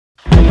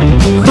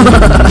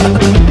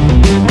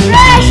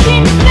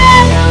Thrashin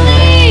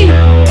family!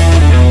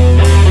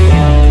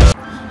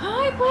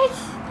 Hi, what?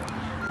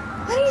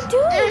 What are you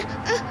doing?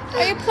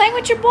 Are you playing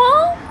with your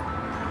ball?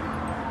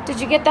 Did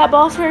you get that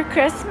ball for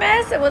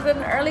Christmas? It was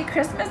an early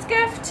Christmas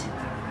gift.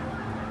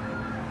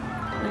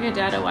 Look at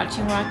Dada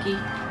watching Rocky.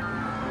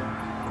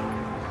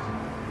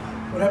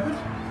 What happened?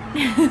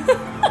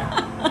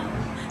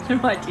 They're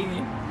watching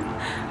you.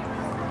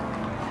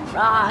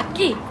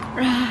 Rocky,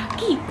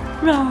 Rocky,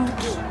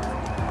 Rocky.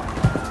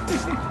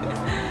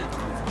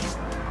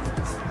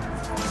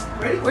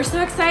 Ready? We're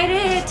so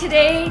excited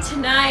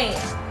tonight.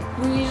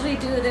 We usually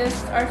do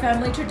this. Our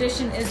family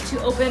tradition is to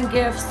open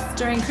gifts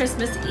during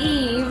Christmas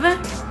Eve.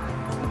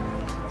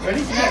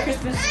 Ready? Not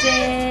Christmas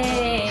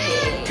Day.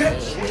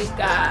 We've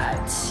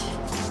got,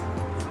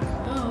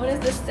 oh, what does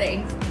this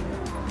say?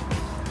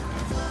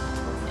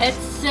 It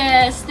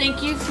says,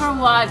 thank you for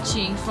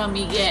watching from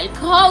Miguel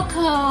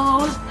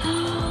Coco.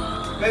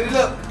 Baby,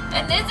 look.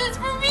 And this is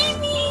for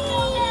Vivi.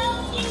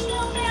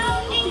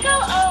 Go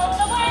all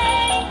the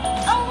way.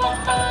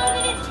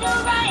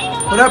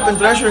 What happened,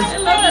 Thrasher? I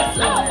love that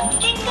song.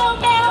 Jingle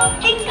bells,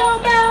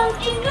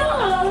 jingle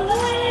all the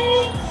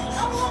way.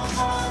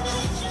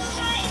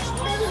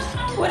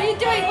 What are you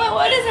doing?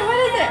 What is it? What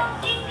is it?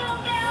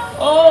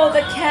 Oh,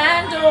 the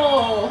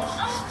candle.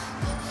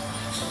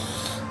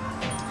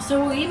 So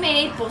we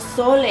made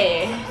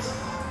pozole.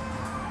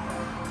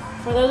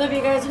 For those of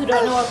you guys who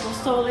don't know what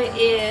pozole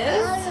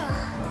is,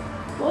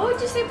 what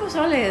would you say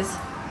pozole is?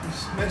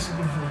 It's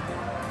Mexican food.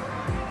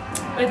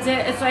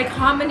 It's like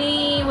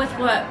hominy with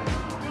what?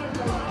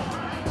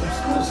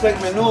 It's like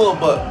menudo,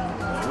 but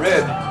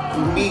red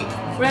with meat.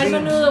 Red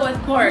menudo with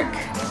pork.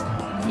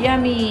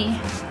 Yummy.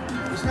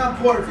 It's not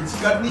pork, it's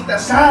carnita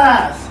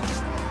asadas.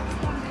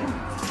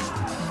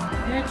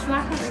 It's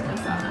not carnita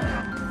asada.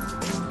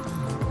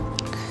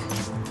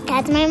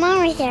 That's my mom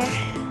right there.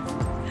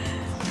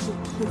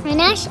 Right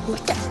now,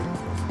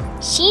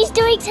 she's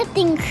doing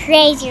something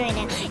crazy right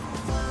now.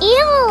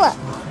 Ew!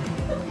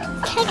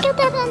 Can't get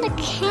that on the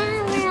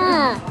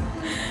camera.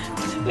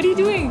 What are you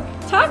doing?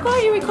 Talk while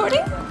you're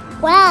recording?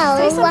 Wow.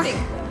 Say something.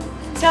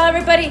 Tell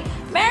everybody,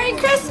 Merry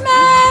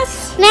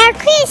Christmas! Merry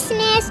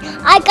Christmas!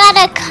 I got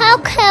a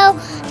Coco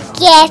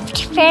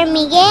gift for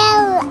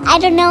Miguel. I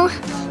don't know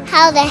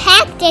how the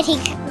heck did he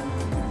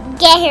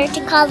get here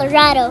to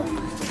Colorado.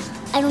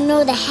 I don't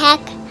know the heck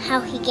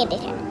how he get it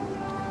here.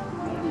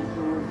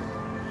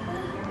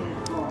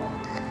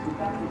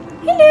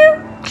 Hello!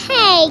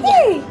 Hey!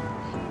 Hey!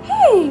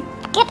 Hey!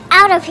 Get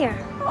out of here.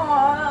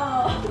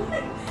 Oh,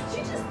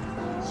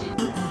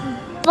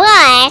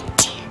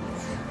 But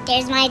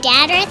there's my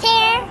dad right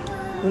there.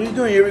 What are you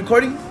doing? You're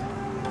recording?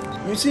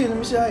 Let me see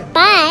hi.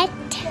 But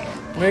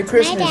Merry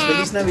Christmas, dad.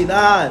 Feliz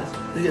Navidad.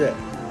 Look at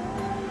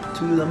that.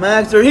 To the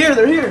max. They're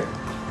here.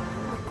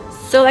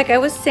 So like I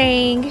was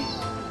saying,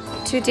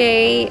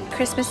 today,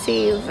 Christmas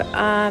Eve,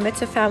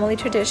 it's a family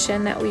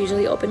tradition that we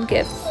usually open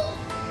gifts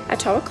at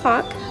 12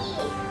 o'clock.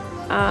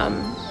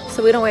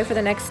 So we don't wait for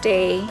the next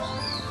day.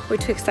 We're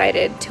too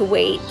excited to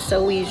wait,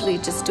 so we usually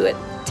just do it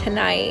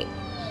tonight.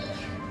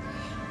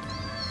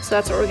 So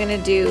that's what we're gonna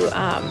do,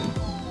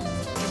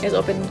 is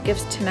open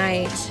gifts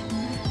tonight.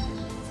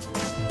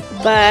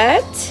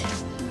 But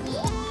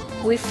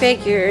we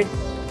figured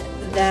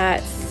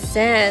that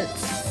since,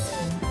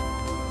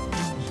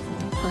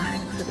 hold on,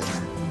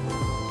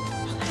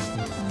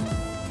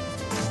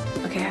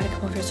 okay, I had to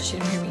come over here so she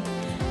didn't hear me.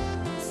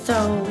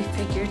 So we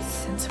figured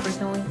since we're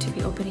going to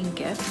be opening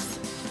gifts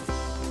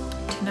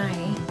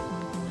tonight,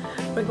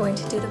 we're going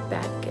to do the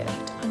bad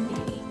gift on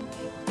Vivi.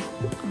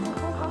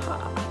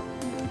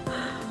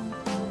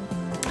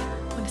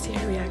 I want to see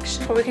her reaction.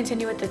 Before we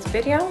continue with this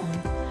video,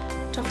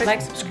 don't forget to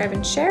like, subscribe,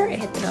 and share,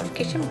 and hit the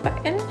notification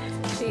button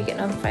so you get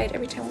notified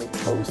every time we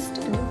post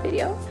a new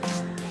video.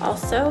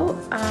 Also,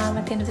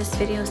 at the end of this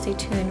video, stay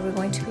tuned. We're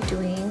going to be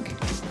doing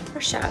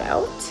our shout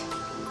out.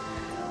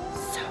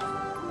 So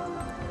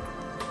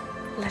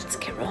let's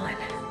get rolling.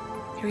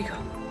 Here we go.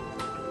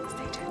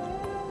 Stay tuned.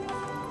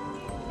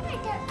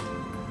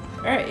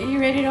 All right, are you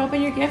ready to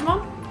open your gift,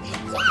 Mom?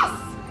 yes,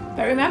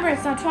 But remember,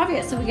 it's not 12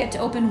 yet, so we get to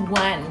open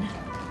one.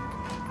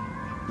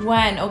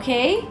 One,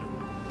 okay?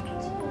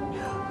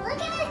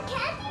 look at the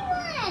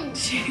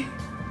candy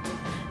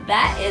one.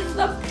 That is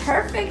the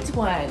perfect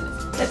one.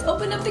 Let's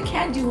open up the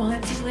candy one.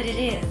 Let's see what it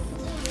is.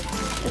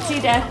 Let's see,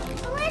 Dad.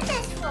 What is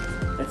this for?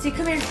 Let's see,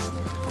 come here.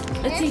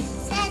 Let's see.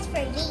 This says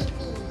for Vivi.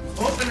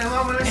 Open it,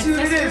 Mama. Let's see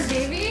what it is.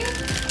 Baby.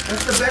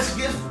 That's the best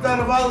gift out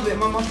of all of it,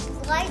 Mama.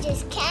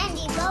 Largest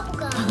candy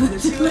bubblegum.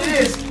 Let's see what it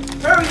is.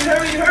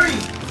 Hurry.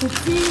 Let's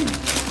see.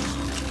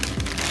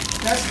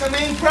 That's the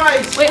main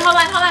prize. Wait, hold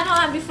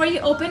on. Before you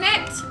open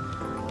it,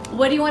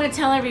 what do you want to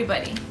tell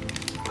everybody?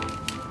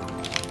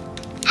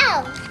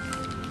 Oh,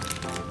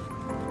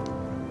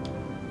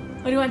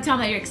 What do you want to tell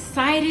them? That you're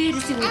excited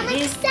to see what I'm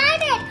it is?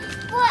 excited.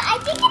 Well, I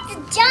think it's a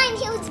giant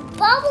huge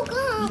bubble You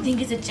gum.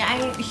 think it's a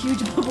giant,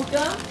 huge bubble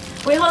gum?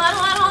 Wait, hold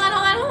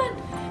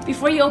on.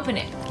 Before you open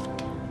it,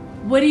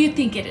 what do you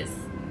think it is?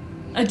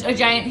 A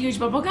giant, huge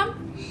bubble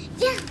gum?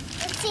 Yeah,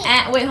 let's see.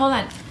 And wait, hold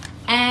on.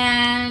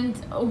 And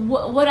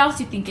what else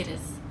do you think it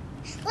is?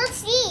 Let's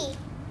see.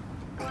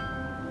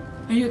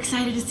 Are you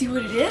excited to see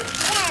what it is? Yeah,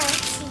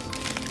 let's see.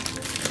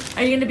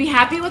 Are you gonna be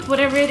happy with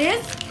whatever it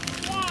is?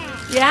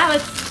 Yeah. Yeah,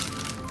 let's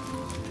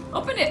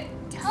open it.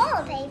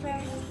 Toilet paper.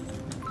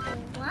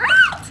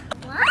 What?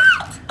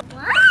 What?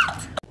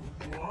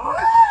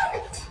 What?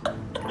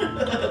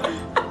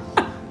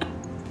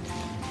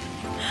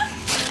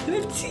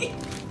 Let's see.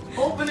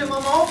 Open it,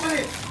 Mama, open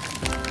it.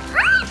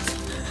 What?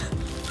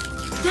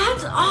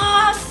 That's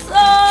awesome!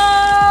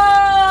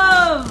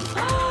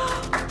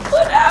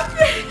 What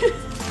happened?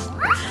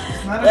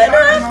 Not a What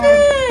shocker, Mama.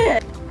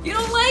 happened? You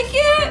don't like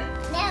it?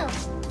 No,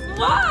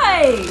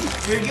 Why?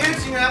 Here, give it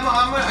to me.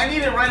 I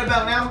need it right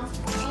about now.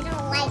 I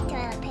don't like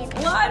toilet paper.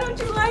 Why don't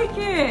you like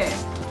it?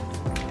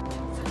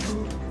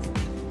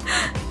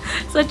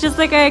 So just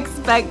like I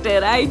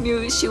expected, I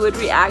knew she would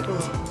react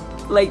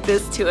like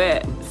this to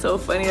it. So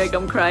funny, like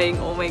I'm crying.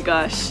 Oh my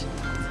gosh.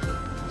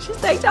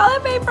 She's like,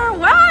 toilet paper,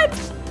 what?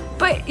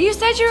 But you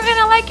said you were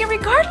gonna like it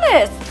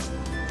regardless.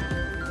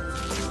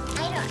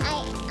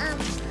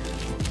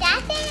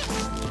 That's it.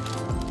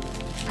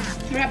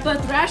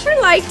 But Thrasher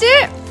liked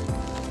it.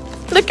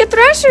 Look at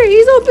Thrasher,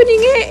 he's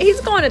opening it.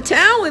 He's going to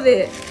town with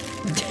it.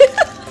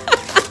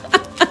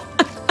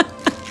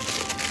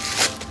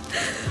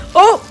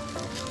 Oh,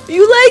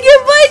 you like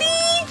it,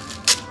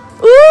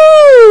 buddy?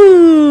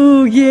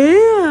 Ooh,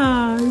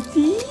 yeah.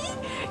 See?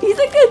 He's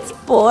a good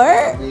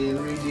sport.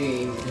 Being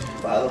redeemed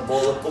by the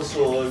bowl of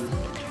pozole.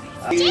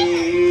 Open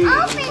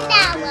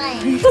that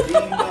one.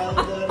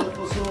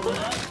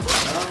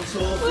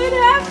 What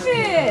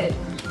happened?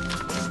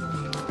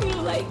 You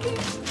don't like it?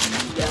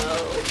 No.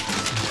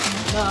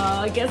 No,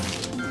 I guess.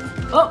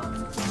 Oh,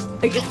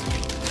 I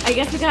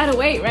guess we gotta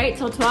wait, right?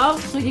 Till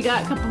 12. So you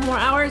got a couple more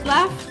hours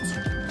left.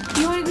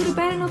 You want to go to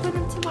bed and open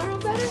them tomorrow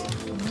better?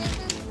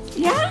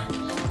 Yeah?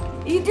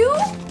 You do?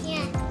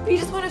 Yeah. You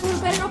just want to go to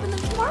bed and open them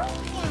tomorrow?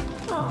 Yeah.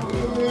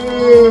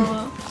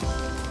 Aww.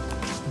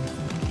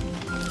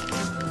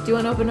 Do you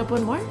want to open up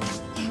one more?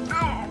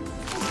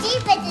 See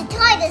if it's a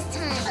toy this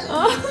time.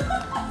 Oh.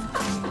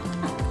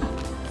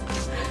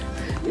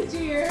 Did you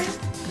hear?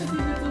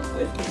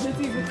 Let's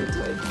see if it's a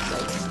toy.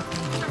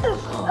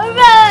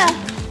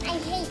 I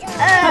hate toys.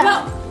 How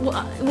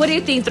about, what do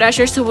you think,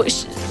 Thrasher? So, oh,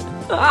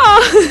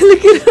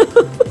 look at him.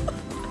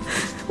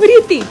 What do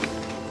you think?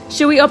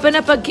 Should we open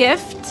up a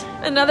gift?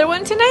 Another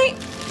one tonight?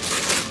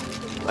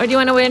 Or do you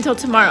want to wait until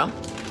tomorrow? I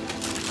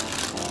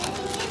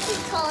think this is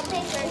toilet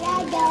paper.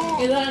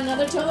 Is that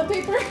another toilet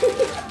paper?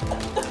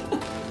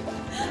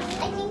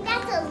 I think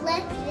that's a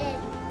lifted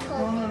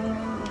toilet paper.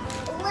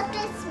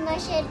 Lifted,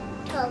 smushed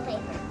toilet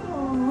paper.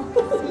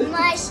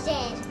 Smushed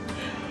it.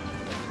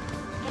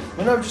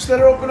 No, just let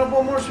her open up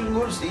one more so we can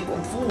go to sleep.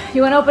 I'm full.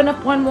 You want to open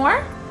up one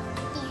more?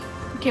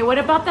 Yeah. Okay, what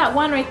about that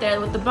one right there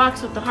with the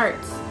box with the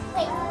hearts?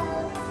 Wait,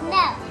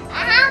 no.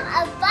 I have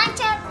a bunch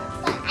of,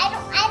 but I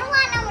don't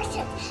want number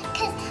 2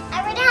 because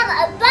I already have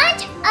a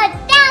bunch,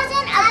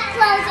 1,000 of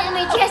clothes in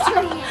my dresser.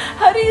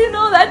 How do you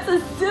know that's a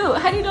suit?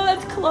 How do you know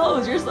that's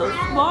clothes? You're so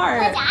smart.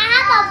 Because I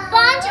have a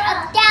bunch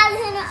of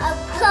 1,000 of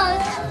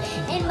clothes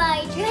in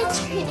my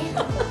dresser.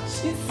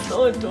 She's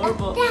so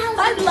adorable. 1,000.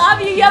 I love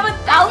you. You have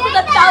 1,000,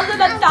 1,000,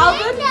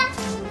 1,000.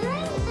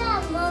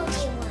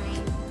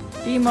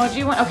 The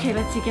emoji one. The emoji one? Okay,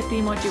 let's see. Get the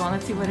emoji one.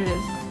 Let's see what it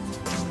is.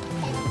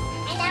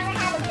 I never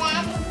had a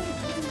bag of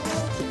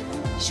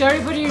emoji. Show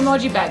everybody your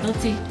emoji bag. Let's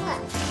see.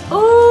 Look.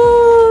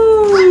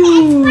 Ooh. Look,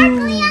 it's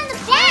sparkly on the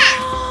back.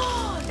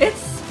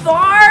 It's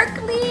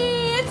sparkly.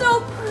 It's so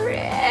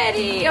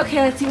pretty. Okay,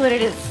 let's see what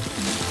it is.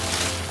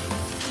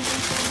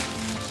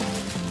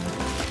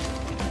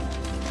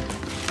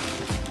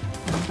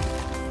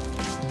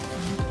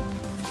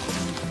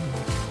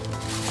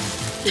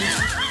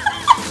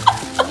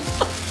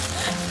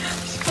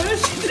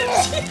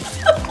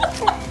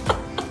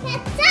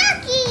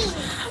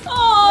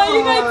 Oh,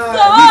 you got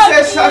socks. Who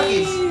said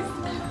sockies?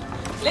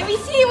 Let me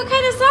see. What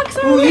kind of socks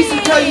are Who they? used to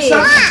tell you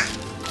sockies?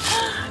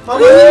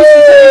 Mama, Ooh, who used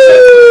to tell you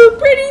sockies?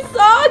 pretty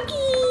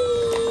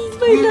sockies,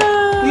 my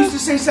love. Who used to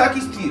say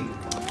sockies to you?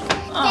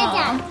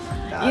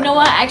 Aw. You know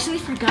what? I actually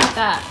forgot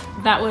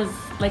that was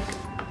like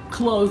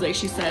clothes, like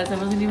she says. That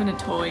wasn't even a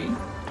toy.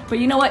 But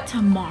you know what?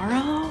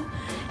 Tomorrow,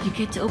 you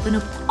get to open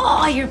up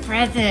all your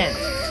presents.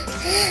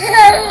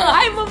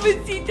 I'm a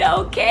Mamacita,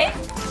 okay?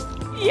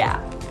 Yeah.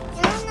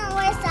 I don't know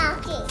where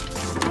sockies.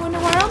 You want to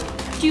wear them?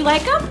 Do you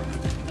like them?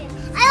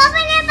 I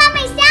opened it by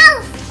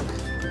myself.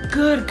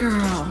 Good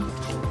girl.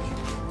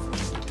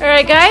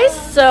 Alright guys,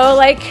 so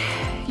like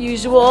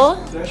usual,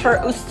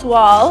 per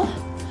usual,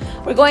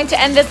 we're going to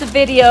end this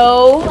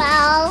video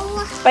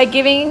Well, by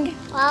giving...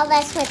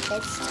 that's with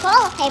this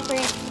toilet paper.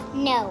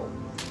 No.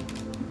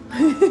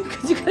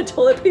 Because you got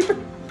toilet paper?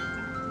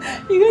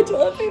 You got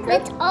toilet paper?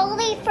 It's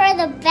only for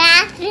the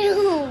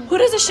bathroom. Who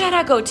does a shout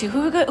out go to?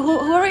 Who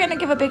are we going to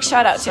give a big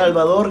shout out to?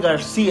 Salvador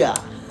Garcia.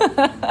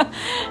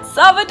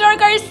 Salvador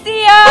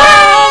Garcia!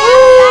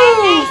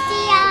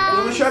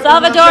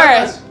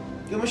 Salvador,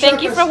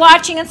 thank you for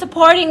watching and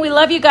supporting. We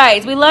love you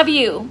guys. We love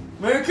you.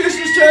 Merry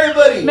Christmas to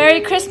everybody.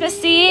 Merry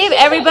Christmas Eve.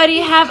 Everybody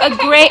have a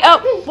great...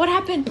 Oh, what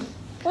happened?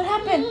 What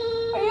happened?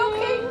 Are you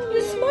okay?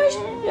 You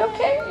smushed? You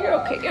okay? You're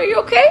okay. Are you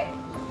okay?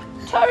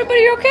 Tell everybody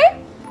you're okay.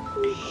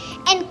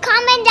 And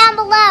comment down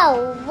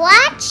below,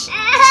 what should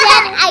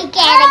I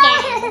get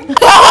again?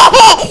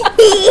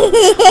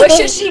 What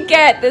should she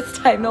get this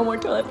time? No more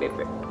toilet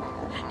paper.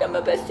 No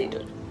more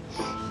besitos.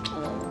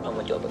 No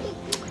more toilet paper.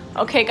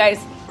 Okay, guys.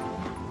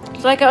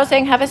 So like I was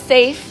saying, have a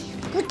safe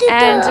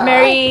and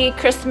Merry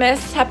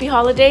Christmas, Happy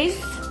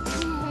Holidays.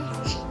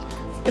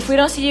 If we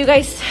don't see you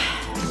guys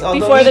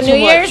before the New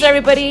Year's,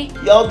 everybody,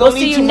 we'll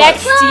see you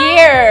next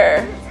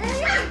year.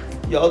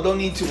 Y'all don't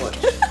need too much.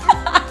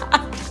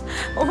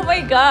 Oh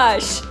my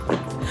gosh.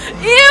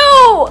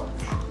 Ew!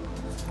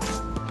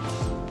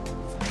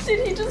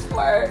 Did he just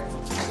fart?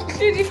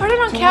 Dude, you farted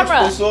on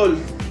camera.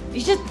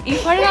 You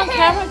farted on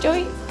camera,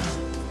 Joey?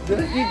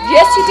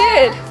 Yes, you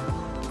did.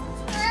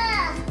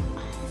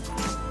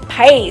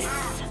 Peace.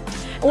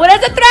 What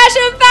does the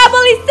Thrashin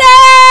family say?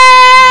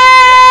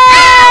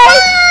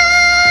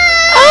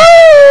 Oh!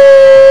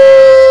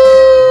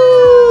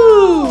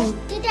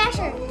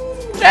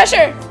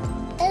 Thrasher.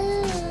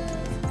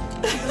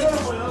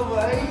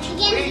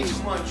 Way too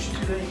much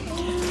today.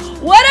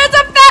 What does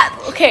the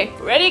Okay,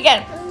 ready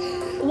again.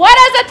 What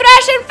does the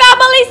Thrashin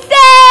family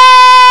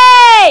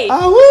say?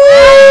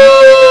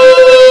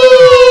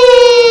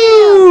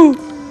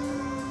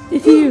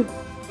 It's you.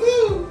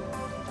 Ooh.